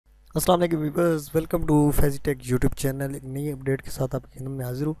अस्सलाम वालेकुम viewers, welcome to Faizi take YouTube channel. एक नई अपडेट के साथ आपकी खिदमत में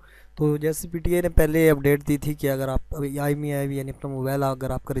हाजिर हूँ। तो जैसे पीटीए ने पहले अपडेट दी थी कि अगर आप अभी IMEI यानी अपना मोबाइल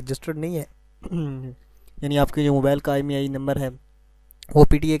अगर आपका रजिस्टर्ड नहीं है यानी आपके जो मोबाइल का IMEI नंबर है वो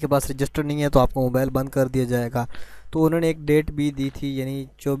पीटीए के पास रजिस्टर्ड नहीं है तो आपका मोबाइल बंद कर दिया जाएगा। तो उन्होंने एक डेट भी दी थी यानी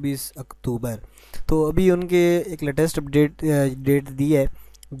 24 अक्टूबर। तो अभी उनके एक लेटेस्ट अपडेट डेट दी है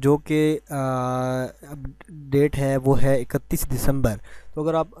जो कि डेट है वो है 31 दिसंबर। तो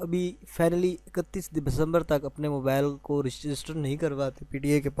अगर आप अभी फाइनली 31 दिसंबर तक अपने मोबाइल को रजिस्टर नहीं करवाते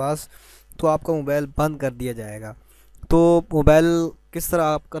पीटीए के पास तो आपका मोबाइल बंद कर दिया जाएगा। तो मोबाइल किस तरह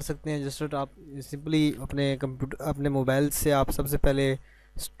आप कर सकते हैं रजिस्टर? आप सिंपली अपने कंप्यूटर अपने मोबाइल से आप सबसे पहले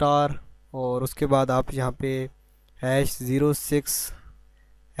स्टार और उसके बाद आप यहाँ पे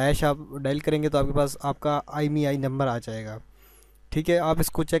 #06 आप डायल करेंगे तो आपके पास आपका IMEI नंबर आ जाएगा। ठीक है, आप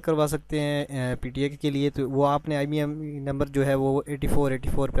इसको चेक करवा सकते हैं पीटीए के लिए। तो वो आपने IMEI नंबर जो है वो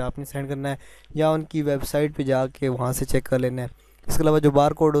 8484 पे आपने सेंड करना है या उनकी वेबसाइट पे जाके वहाँ से चेक कर लेना है। इसके अलावा जो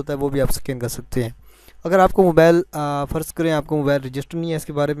बार कोड होता है वो भी आप स्कैन कर सकते हैं। अगर आपको मोबाइल फ़र्ज़ करें आपको मोबाइल रजिस्टर नहीं है,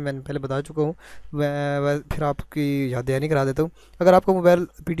 इसके बारे में मैंने पहले बता चुका हूँ। फिर आपकी याद दहानी करा देता हूँ। अगर आपका मोबाइल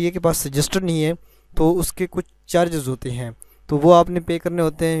पीटीए के पास रजिस्टर नहीं है तो उसके कुछ चार्जेस होते हैं, तो वो आपने पे करने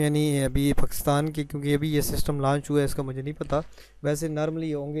होते हैं। यानी अभी पाकिस्तान की, क्योंकि अभी ये सिस्टम लॉन्च हुआ है, इसका मुझे नहीं पता। वैसे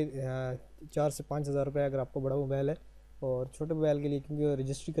नॉर्मली होंगे 4 से 5 हज़ार रुपये अगर आपको बड़ा मोबाइल है, और छोटे मोबाइल के लिए क्योंकि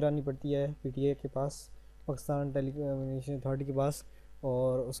रजिस्ट्री करानी पड़ती है पीटीए के पास, पाकिस्तान टेलीकम्युनिकेशन अथॉरिटी के पास,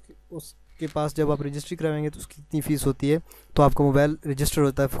 और उसके पास जब आप रजिस्ट्री कराएंगे तो उसकी इतनी फ़ीस होती है तो आपका मोबाइल रजिस्टर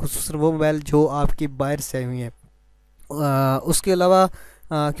होता है, खुसूसन वो मोबाइल जो आपकी बाहर से आई हुई हैं। उसके अलावा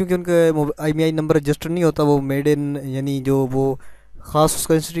क्योंकि उनका IMEI नंबर रजिस्टर नहीं होता, वो मेड इन यानी जो वो ख़ास उस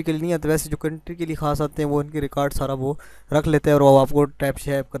कंट्री के लिए नहीं आते, वैसे जो कंट्री के लिए ख़ास आते हैं वो उनके रिकॉर्ड सारा वो रख लेते हैं और वो आपको टैप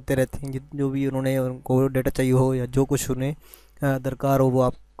शैप करते रहते हैं। जो भी उन्होंने उनको डेटा चाहिए हो या जो कुछ उन्हें दरकार हो वो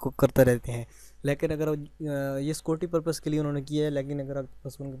आपको करते रहते हैं। लेकिन अगर ये सिक्योरिटी पर्पज़ के लिए उन्होंने किया है, लेकिन अगर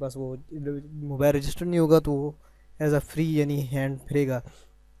बस उनके पास वो मोबाइल रजिस्टर नहीं होगा तो वो एज अ फ्री यानी हैंड फिरेगा।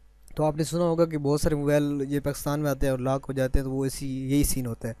 तो आपने सुना होगा कि बहुत सारे मोबाइल ये पाकिस्तान में आते हैं और लॉक हो जाते हैं, तो वो इसी यही सीन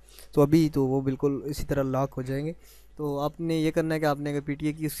होता है। तो अभी तो वो बिल्कुल इसी तरह लॉक हो जाएंगे। तो आपने ये करना है कि आपने अगर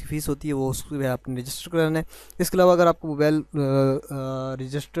पीटीए की उसकी फ़ीस होती है वो उसको आपने रजिस्टर कराना है। इसके अलावा अगर आपको मोबाइल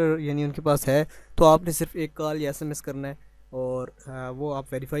रजिस्टर यानी उनके पास है तो आपने सिर्फ एक कॉल या SMS करना है और वो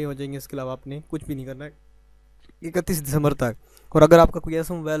आप वेरीफाई हो जाएंगे। इसके अलावा आपने कुछ भी नहीं करना है 31 दिसंबर तक। और अगर आपका कोई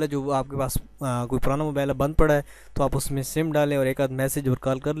ऐसा मोबाइल है जो आपके पास कोई पुराना मोबाइल है बंद पड़ा है तो आप उसमें सिम डालें और एक आध मैसेज और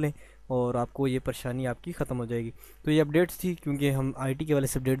कॉल कर लें और आपको ये परेशानी आपकी ख़त्म हो जाएगी। तो ये अपडेट्स थी, क्योंकि हम IT के वाले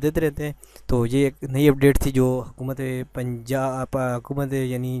से अपडेट देते रहते हैं। तो ये एक नई अपडेट थी जो हुकूमत पंजाब हुकूमत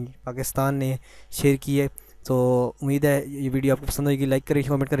यानी पाकिस्तान ने शेयर की है। तो उम्मीद है ये वीडियो आपको पसंद आएगी। लाइक करें,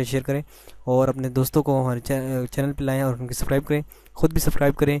 कमेंट करें, शेयर करें और अपने दोस्तों को हमारे चैनल पर लाएँ और उनको सब्सक्राइब करें। ख़ुद भी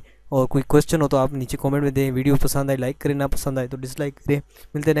सब्सक्राइब करें और कोई क्वेश्चन हो तो आप नीचे कमेंट में दें। वीडियो पसंद आए लाइक करें, ना पसंद आए तो डिसलाइक करें।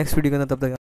 मिलते हैं नेक्स्ट वीडियो के अंदर, तब तक